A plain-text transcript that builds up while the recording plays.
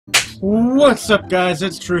What's up, guys?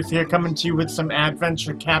 It's Truth here, coming to you with some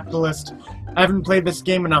AdVenture Capitalist. I haven't played this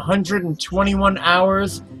game in 121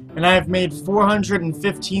 hours, and I have made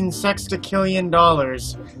 415 sextillion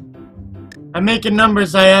dollars. I'm making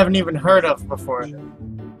numbers I haven't even heard of before.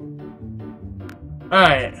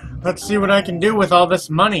 Alright, let's see what I can do with all this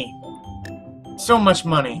money. So much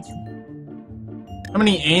money. How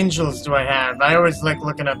many angels do I have? I always like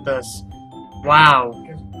looking at this. Wow.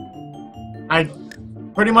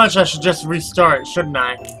 Pretty much I should just restart, shouldn't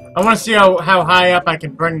I? I want to see how high up I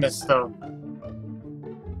can bring this, though.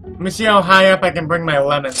 Let me see how high up I can bring my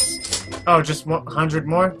lemons. Oh, just 100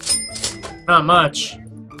 more? Not much.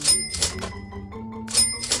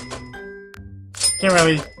 Can't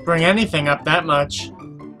really bring anything up that much.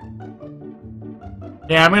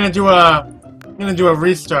 Yeah, I'm gonna do a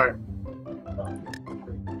restart.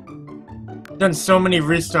 Done so many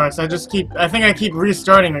restarts. I think I keep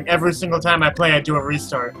restarting like every single time I play. I do a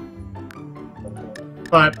restart.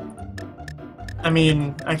 But I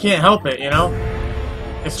mean, I can't help it, you know?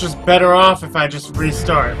 It's just better off if I just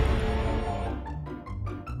restart.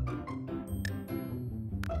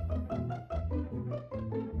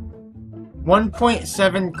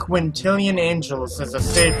 $1.7 quintillion angels is a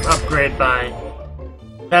safe upgrade buy.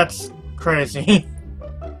 That's crazy.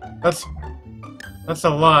 That's a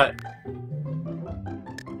lot.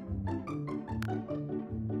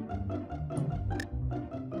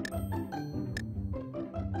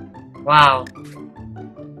 Wow.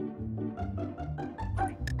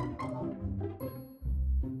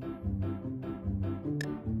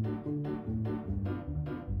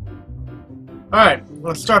 Alright,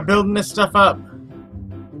 let's start building this stuff up.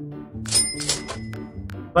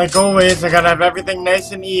 Like always, I gotta have everything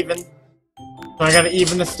nice and even. So I gotta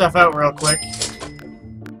even this stuff out real quick.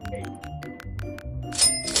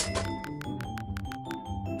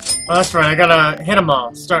 Oh, that's right, I gotta hit them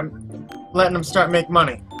all. Start letting them start make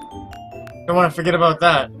money. Don't want to forget about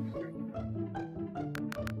that.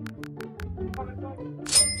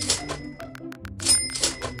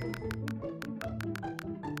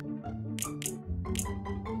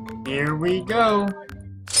 Here we go.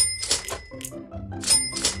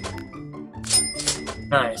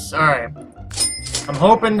 Nice, alright. I'm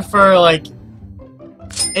hoping for like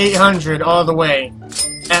 800 all the way,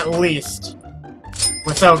 at least,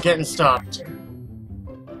 without getting stopped.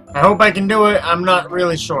 I hope I can do it, I'm not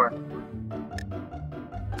really sure.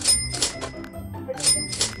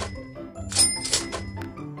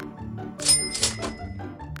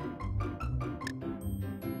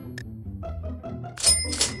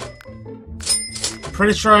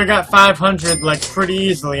 Pretty sure I got 500, like, pretty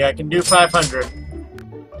easily. I can do 500.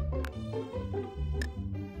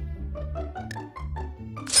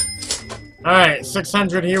 Alright,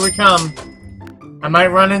 600, here we come. I might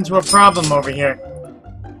run into a problem over here.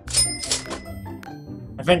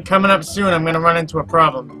 I think coming up soon, I'm gonna run into a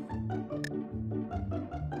problem.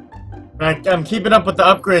 But I'm keeping up with the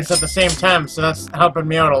upgrades at the same time, so that's helping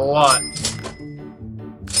me out a lot.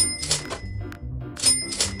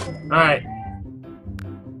 Alright.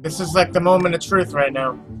 This is like the moment of truth right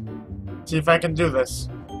now. See if I can do this.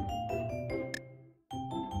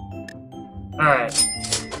 Alright.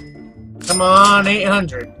 Come on,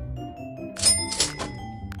 800.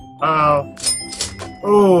 Uh-oh.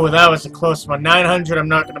 Ooh, that was a close one. 900 I'm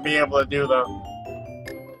not going to be able to do, though.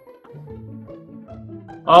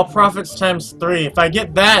 All profits times 3. If I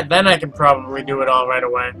get that, then I can probably do it all right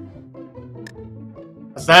away.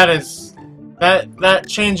 Because that is... That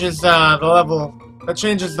changes the level... That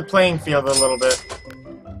changes the playing field a little bit.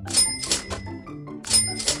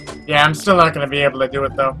 Yeah, I'm still not going to be able to do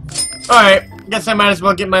it, though. Alright, guess I might as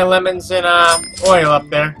well get my lemons and oil up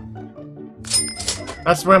there.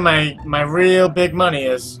 That's where my real big money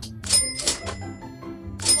is.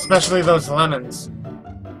 Especially those lemons.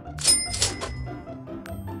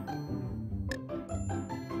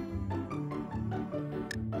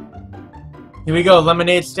 Here we go,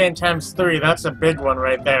 lemonade stand times 3. That's a big one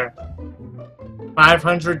right there.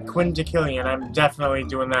 500 quintillion. I'm definitely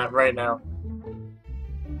doing that right now.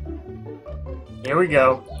 Here we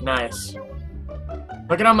go. Nice.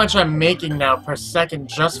 Look at how much I'm making now per second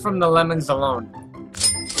just from the lemons alone.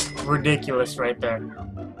 Ridiculous right there.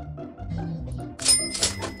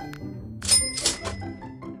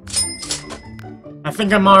 I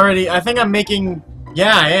think I'm making...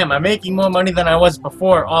 Yeah, I am. I'm making more money than I was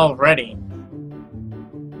before already.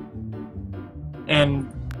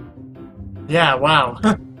 And... yeah, wow.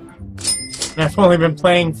 I've only been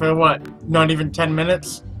playing for, what, not even 10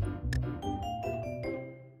 minutes?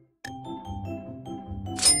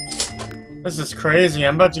 This is crazy.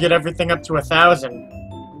 I'm about to get everything up to 1,000.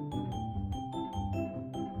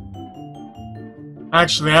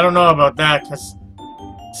 Actually, I don't know about that, because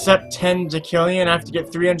septendecillion, I have to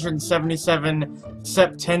get 377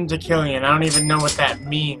 septendecillion. I don't even know what that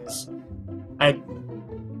means. I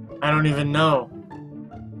don't even know.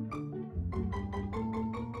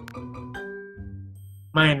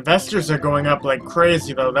 My investors are going up like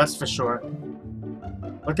crazy, though, that's for sure.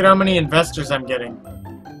 Look at how many investors I'm getting.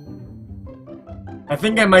 I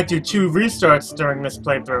think I might do 2 restarts during this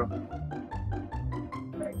playthrough.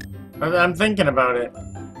 I'm thinking about it.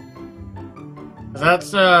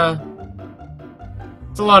 That's a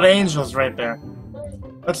lot of angels right there.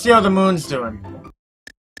 Let's see how the moon's doing.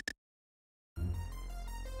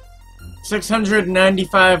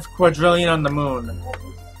 695 quadrillion on the moon.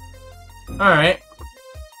 Alright.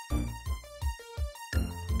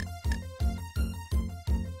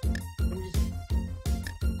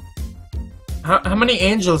 How many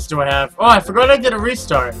angels do I have? Oh, I forgot I did a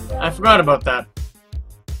restart. I forgot about that.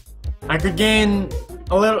 I could gain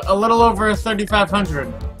a little over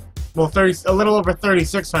 3,500. Well, a little over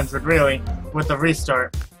 3,600, really, with the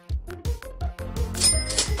restart.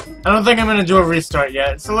 I don't think I'm gonna do a restart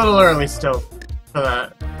yet. It's a little early still for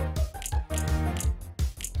that.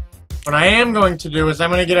 What I am going to do is I'm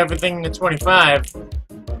gonna get everything to 25,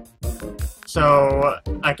 so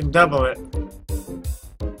I can double it.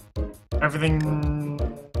 Everything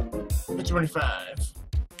to 25.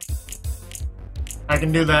 I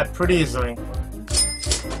can do that pretty easily.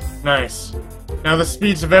 Nice. Now the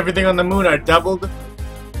speeds of everything on the moon are doubled.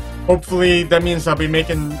 Hopefully that means I'll be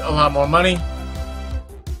making a lot more money.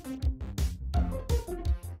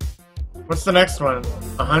 What's the next one?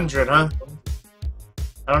 100, huh?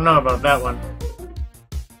 I don't know about that one.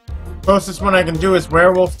 Closest one I can do is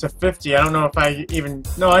werewolf to 50. I don't know if I even...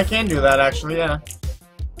 No, I can do that actually, yeah.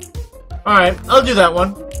 Alright, I'll do that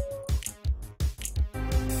one.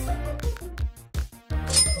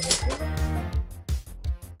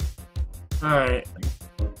 Alright.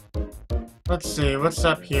 Let's see, what's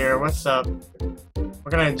up here? What's up?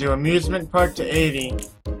 What can I do? Amusement park to 80.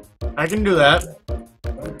 I can do that.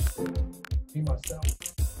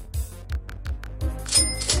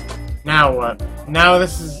 Now what? Now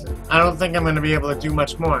this is... I don't think I'm gonna be able to do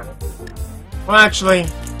much more. Well, actually,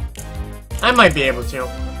 I might be able to.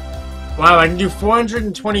 Wow, I can do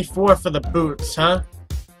 424 for the boots, huh?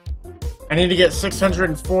 I need to get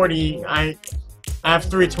 640. I have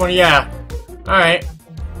 320, yeah. Alright.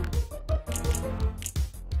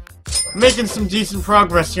 Making some decent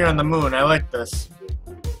progress here on the moon. I like this.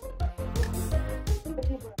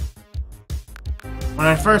 When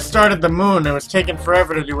I first started the moon, it was taking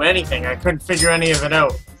forever to do anything. I couldn't figure any of it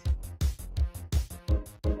out.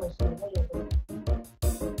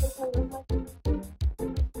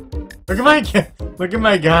 Look at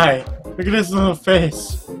my guy. Look at his little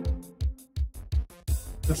face.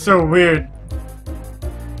 It's so weird.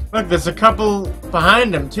 Look, there's a couple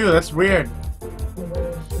behind him too. That's weird.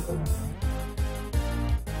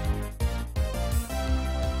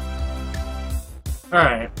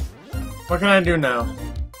 Alright. What can I do now?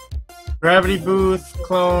 Gravity booth,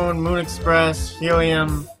 clone, moon express,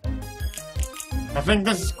 helium. I think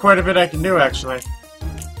this is quite a bit I can do actually.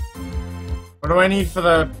 What do I need for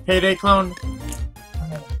the payday clone?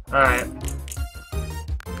 Alright.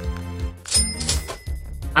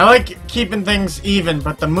 I like keeping things even,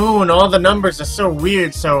 but the moon, all the numbers are so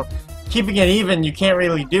weird, so keeping it even you can't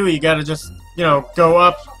really do. You gotta just, you know, go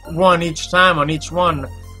up one each time on each one.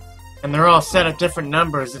 And they're all set at different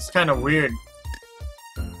numbers. It's kind of weird.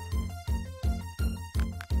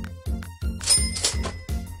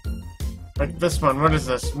 Like this one, what is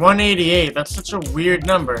this? 188, that's such a weird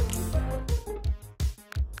number.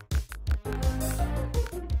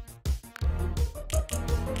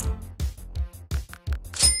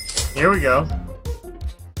 Here we go.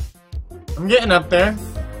 I'm getting up there.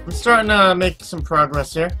 I'm starting to make some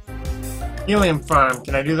progress here. Helium farm,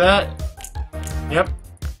 can I do that? Yep.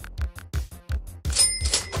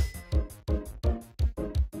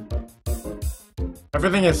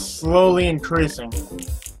 Everything is slowly increasing.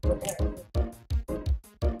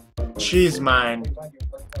 Cheese mine.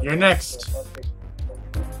 You're next.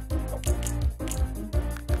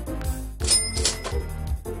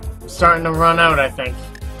 I'm starting to run out, I think.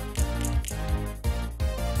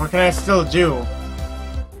 What can I still do?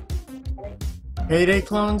 Payday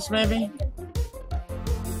clones, maybe?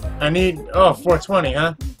 I need... Oh, 420,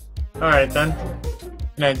 huh? Alright, then.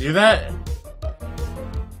 Can I do that?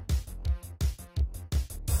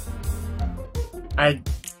 I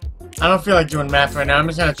don't feel like doing math right now. I'm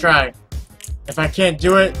just gonna try. If I can't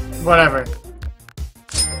do it, whatever.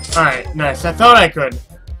 Alright, nice. I thought I could.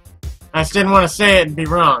 I just didn't want to say it and be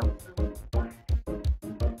wrong.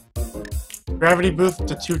 Gravity boost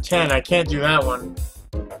to 210. I can't do that one.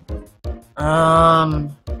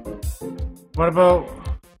 What about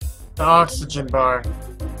the oxygen bar?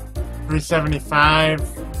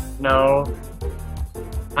 375? No.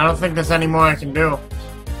 I don't think there's any more I can do.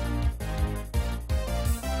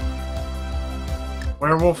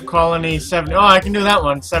 Werewolf Colony 70. Oh, I can do that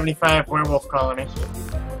one. 75 Werewolf Colony.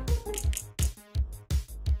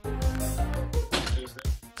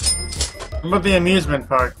 What about the amusement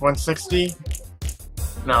park? 160?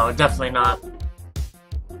 No, definitely not.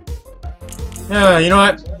 Yeah, you know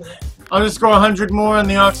what? I'll just go 100 more on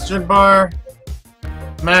the oxygen bar,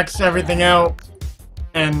 max everything out,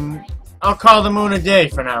 and I'll call the moon a day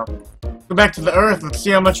for now. Go back to the Earth. Let's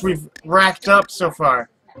see how much we've racked up so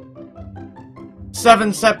far.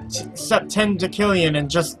 7 septentillion in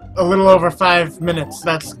just a little over 5 minutes.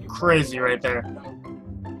 That's crazy right there.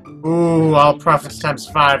 Ooh, all profits times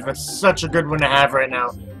 5. That's such a good one to have right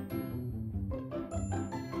now.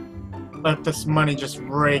 Let this money just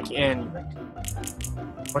rake in.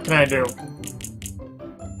 What can I do?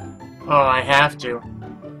 Oh, I have to.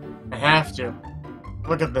 I have to.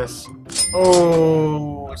 Look at this.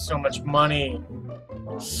 Oh, so much money.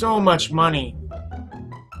 So much money.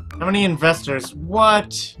 How many investors?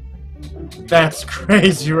 What? That's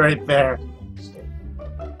crazy right there.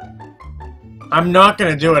 I'm not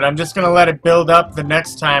gonna do it. I'm just gonna let it build up the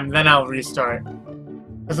next time, then I'll restart.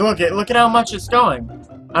 Cause look at how much it's going.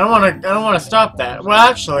 I don't wanna stop that. Well,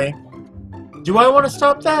 actually, do I want to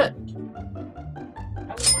stop that?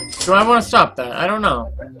 Do I want to stop that? I don't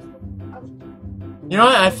know. You know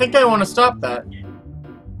what? I think I want to stop that.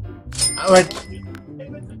 Like,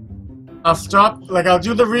 I'll stop. Like, I'll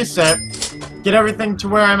do the reset, get everything to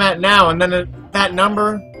where I'm at now, and then that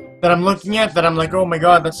number that I'm looking at, that I'm like, oh my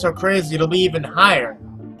god, that's so crazy, it'll be even higher.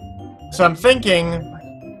 So I'm thinking,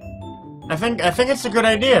 I think it's a good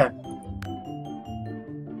idea.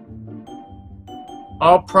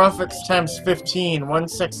 All profits times 15, 1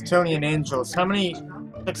 sextillion angels. How many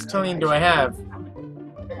sextillion do I have?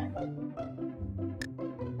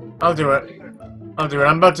 I'll do it. I'll do it.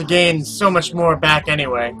 I'm about to gain so much more back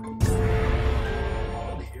anyway.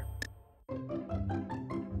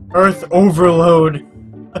 Earth overload.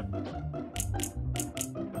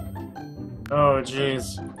 Oh,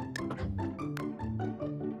 jeez.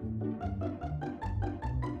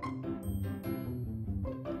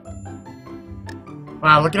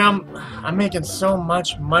 Wow, look at how I'm making so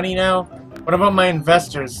much money now. What about my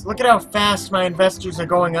investors? Look at how fast my investors are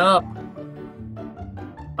going up.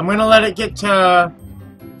 I'm gonna let it get to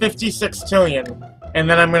 56 tillion, and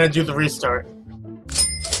then I'm gonna do the restart.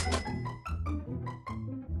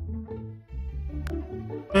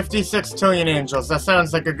 $56 tillion angels. That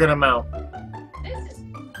sounds like a good amount.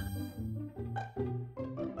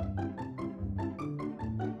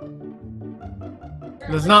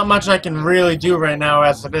 There's not much I can really do right now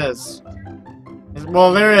as it is.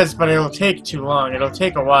 Well, there is, but it'll take too long. It'll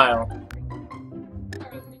take a while.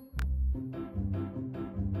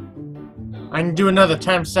 I can do another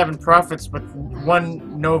times 7 profits with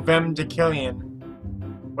 1 novemdecillion,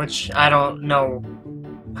 which I don't know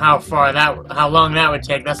how long that would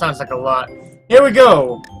take. That sounds like a lot. Here we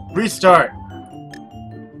go! Restart.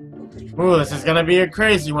 Ooh, this is gonna be a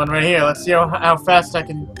crazy one right here. Let's see how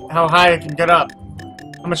high I can get up.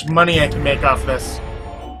 How much money I can make off this.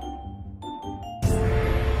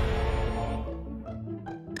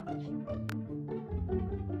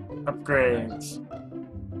 Upgrades.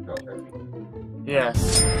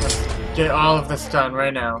 Yes. Let's get all of this done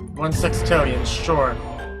right now. 1 sextillion, sure.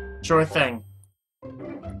 Sure thing.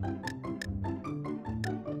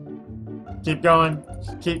 Keep going.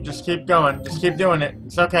 Just keep going. Just keep doing it.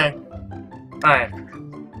 It's okay. Alright.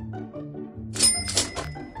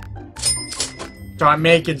 So I'm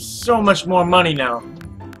making so much more money now.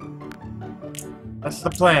 That's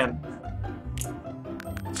the plan.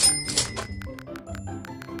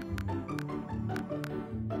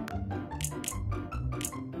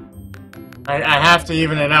 I have to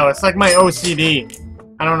even it out. It's like my OCD.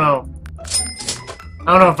 I don't know. I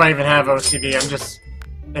don't know if I even have OCD.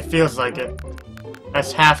 It feels like it. I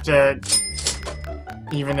just have to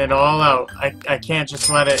even it all out. I can't just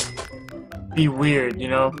let it be weird, you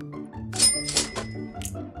know?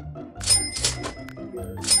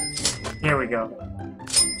 Here we go.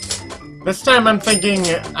 This time I'm thinking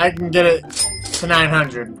I can get it to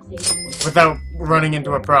 900 without running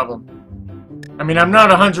into a problem. I mean, I'm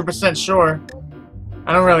not 100% sure.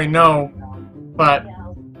 I don't really know, but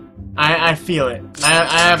I feel it.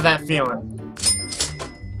 I have that feeling.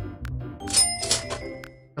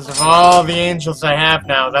 Because of all the angels I have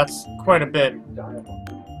now, that's quite a bit.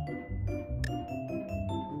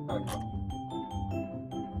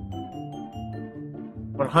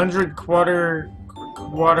 100 quarter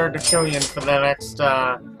decillion for the next,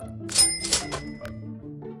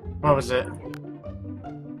 what was it?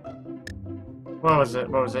 What was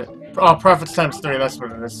it? Oh, profits times 3, that's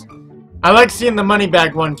what it is. I like seeing the money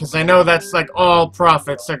bag one, because I know that's like all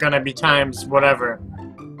profits are gonna be times whatever.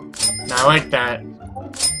 And I like that.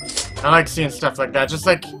 I like seeing stuff like that. Just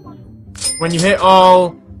like when you hit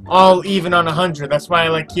all even on 100, that's why I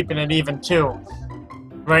like keeping it even too.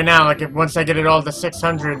 Right now, like once I get it all to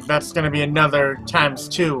 600, that's gonna be another times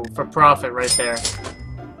 2 for profit right there.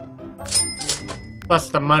 Plus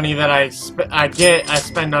the money that I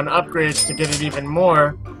spend on upgrades to get it even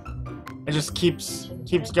more. It just keeps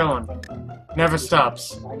going. Never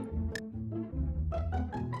stops.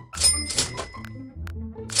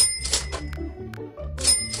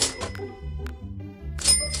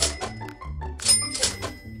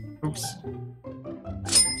 Oops.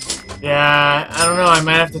 Yeah, I don't know. I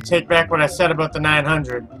might have to take back what I said about the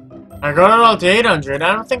 900. I got it all to 800.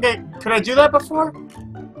 I don't think could I do that before?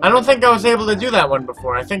 I don't think I was able to do that one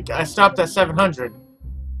before. I think I stopped at 700.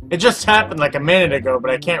 It just happened like a minute ago,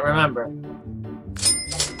 but I can't remember.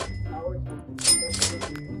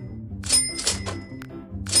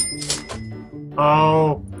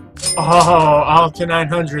 Oh, all to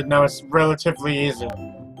 900. Now it's relatively easy.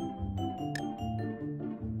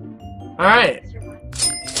 Alright.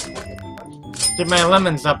 Get my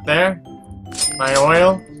lemons up there. My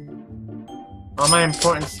oil. All my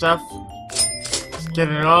important stuff. Just get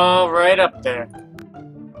it all right up there.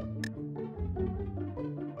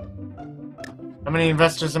 How many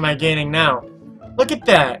investors am I gaining now? Look at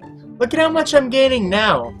that! Look at how much I'm gaining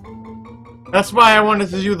now! That's why I wanted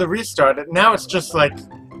to do the restart. Now it's just like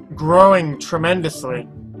growing tremendously.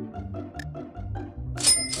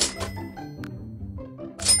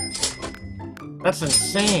 That's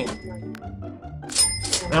insane.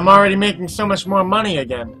 I'm already making so much more money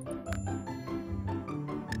again.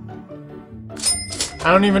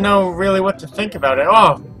 I don't even know really what to think about it.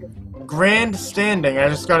 Oh! Grand standing. I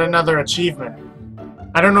just got another achievement.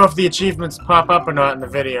 I don't know if the achievements pop up or not in the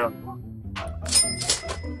video.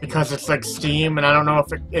 Because it's like Steam, and I don't know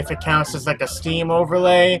if it counts as like a Steam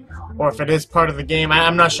overlay, or if it is part of the game.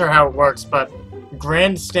 I'm not sure how it works, but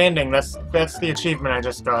Grand Standing, that's the achievement I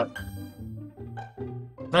just got.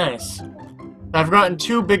 Nice. I've gotten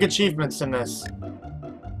 2 big achievements in this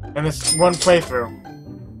one playthrough.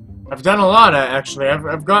 I've done a lot, actually.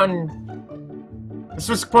 I've gotten... This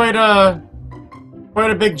was quite a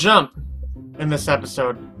big jump in this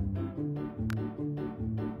episode.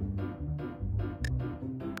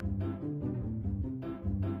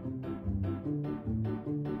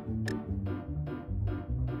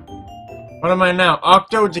 What am I now?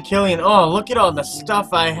 Octodecillion. Oh, look at all the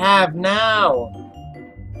stuff I have now.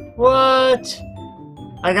 What?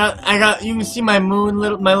 I got. You can see my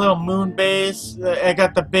my little moon base. I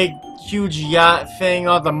got the big, huge yacht thing.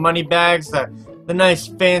 All the money bags. The nice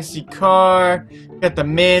fancy car. Got the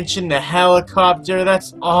mansion. The helicopter.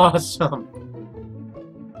 That's awesome.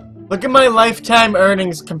 Look at my lifetime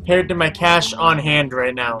earnings compared to my cash on hand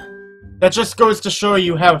right now. That just goes to show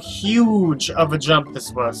you how huge of a jump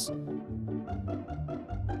this was.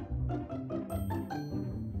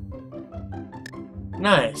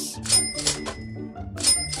 Nice.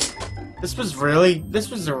 This was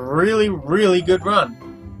a really good run.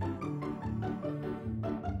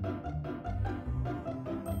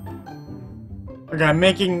 Okay, I'm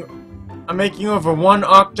making over 1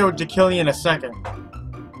 octodecillion a second.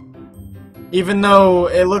 Even though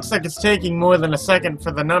it looks like it's taking more than a second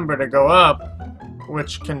for the number to go up,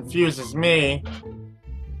 which confuses me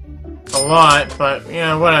a lot, but, you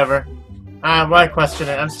know, whatever. Why question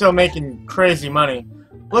it? I'm still making crazy money.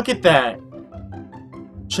 Look at that.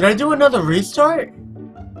 Should I do another restart?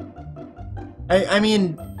 I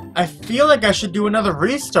mean, I feel like I should do another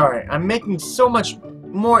restart. I'm making so much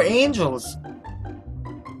more angels.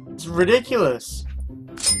 It's ridiculous.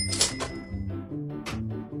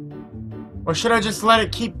 Or should I just let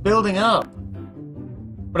it keep building up?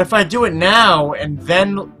 But if I do it now and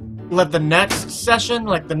then let the next session,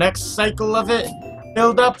 like the next cycle of it,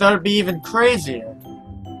 build up, that would be even crazier.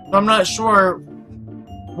 So I'm not sure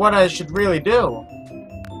what I should really do.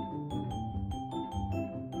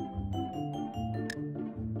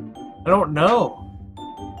 I don't know.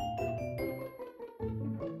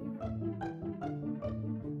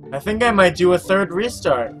 I think I might do a 3rd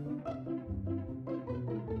restart.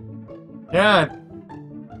 Yeah,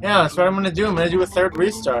 that's what I'm gonna do. I'm gonna do a 3rd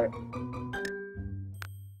restart. I'm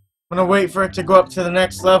gonna wait for it to go up to the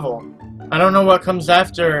next level. I don't know what comes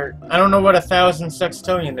after. I don't know what 1,000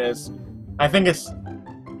 sextillion is. I think it's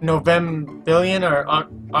Novembillion or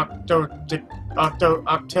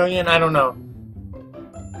octillion? I don't know.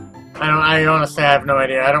 I honestly have no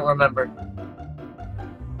idea. I don't remember.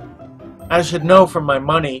 I should know from my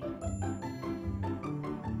money.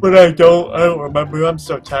 But I don't remember. I'm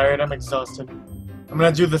so tired. I'm exhausted. I'm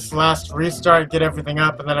gonna do this last restart, get everything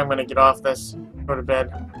up, and then I'm gonna get off this. Go to bed.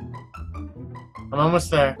 I'm almost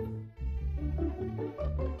there.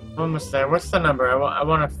 Almost there. What's the number? I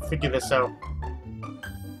want to figure this out.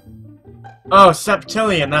 Oh,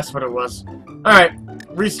 septillion. That's what it was. Alright.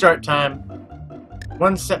 Restart time.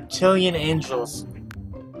 1 septillion angels.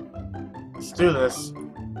 Let's do this.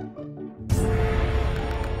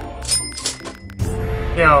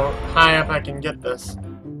 See how high up I can get this.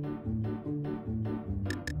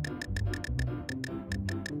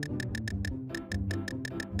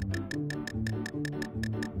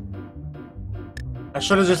 I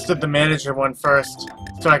should have just did the manager one first,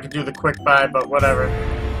 so I could do the quick buy, but whatever.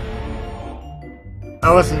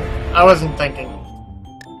 I wasn't thinking.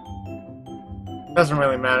 Doesn't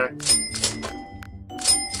really matter.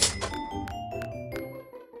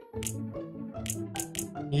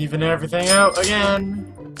 Even everything out again.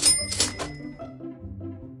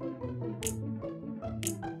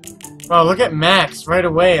 Wow, look at Max right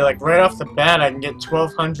away. Like, right off the bat, I can get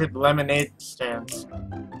 1,200 lemonade stands.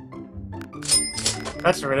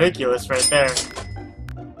 That's ridiculous right there.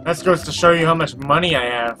 That goes to show you how much money I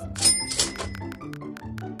have.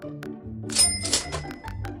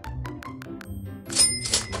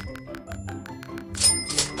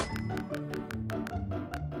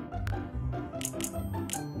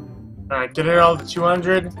 Alright, get it all to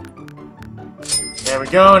 200. There we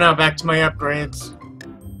go, now back to my upgrades.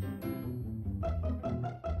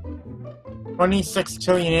 26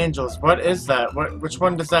 trillion angels, what is that? Which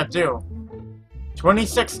one does that do?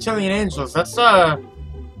 26 trillion angels, that's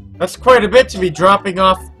quite a bit to be dropping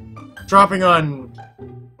on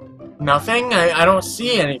nothing? I don't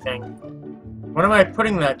see anything. What am I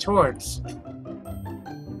putting that towards?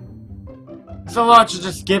 It's a lot to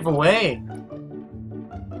just give away.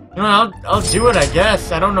 You know, I'll do it, I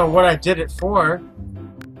guess. I don't know what I did it for,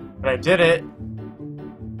 but I did it.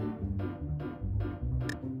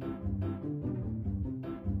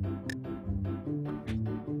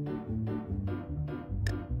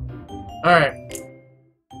 Alright.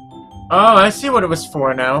 Oh, I see what it was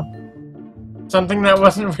for now. Something that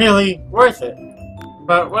wasn't really worth it.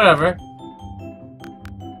 But whatever.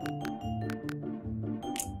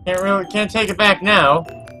 Can't take it back now.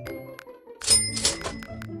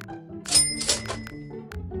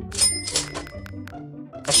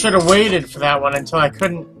 I should have waited for that one until I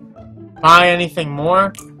couldn't buy anything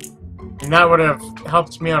more. And that would have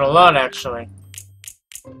helped me out a lot, actually.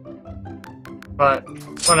 But,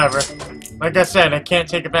 whatever. Like I said, I can't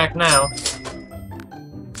take it back now.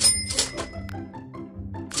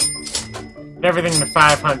 Get everything to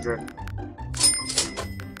 500.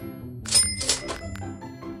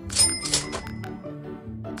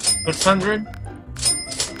 $600.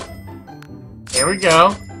 Here we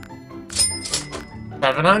go.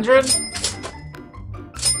 700.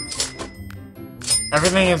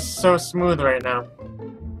 Everything is so smooth right now.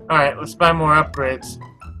 Alright, let's buy more upgrades.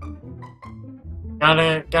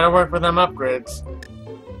 Gotta work with them upgrades.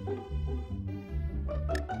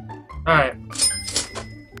 Alright.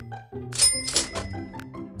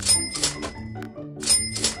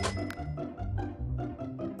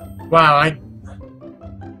 Wow, I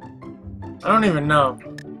don't even know.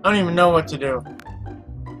 I don't even know what to do.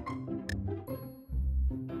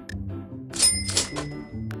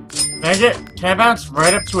 Can I bounce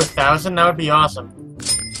right up to 1,000? That would be awesome.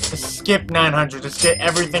 Just skip 900, just get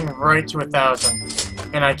everything right to 1,000.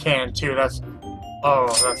 And I can too, oh,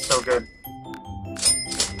 that's so good.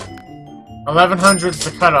 1,100's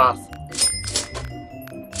the cutoff.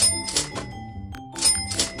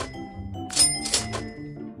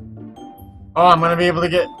 Oh, I'm gonna be able to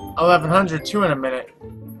get 1,100 too in a minute.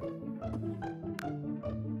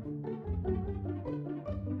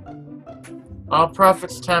 All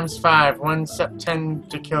profits times 5, 1 sep 10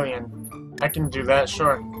 decillion. I can do that,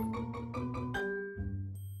 sure.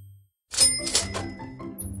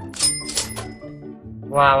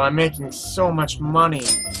 Wow, I'm making so much money.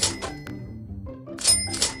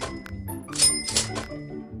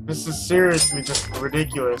 This is seriously just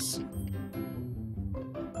ridiculous.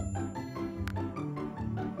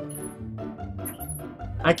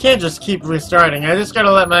 I can't just keep restarting. I just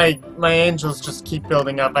gotta let my angels just keep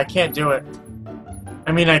building up. I can't do it.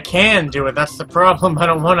 I mean, I can do it. That's the problem. I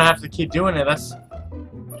don't want to have to keep doing it. It's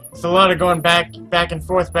a lot of going back and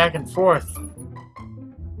forth, back and forth.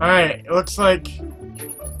 Alright, it looks like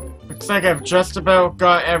I've just about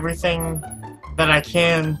got everything that I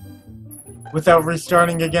can without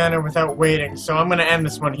restarting again or without waiting. So I'm going to end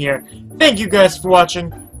this one here. Thank you guys for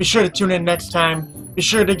watching. Be sure to tune in next time. Be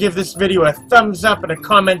sure to give this video a thumbs up and a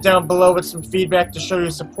comment down below with some feedback to show your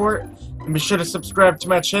support. And be sure to subscribe to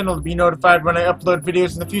my channel to be notified when I upload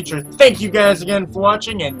videos in the future. Thank you guys again for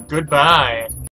watching, and goodbye.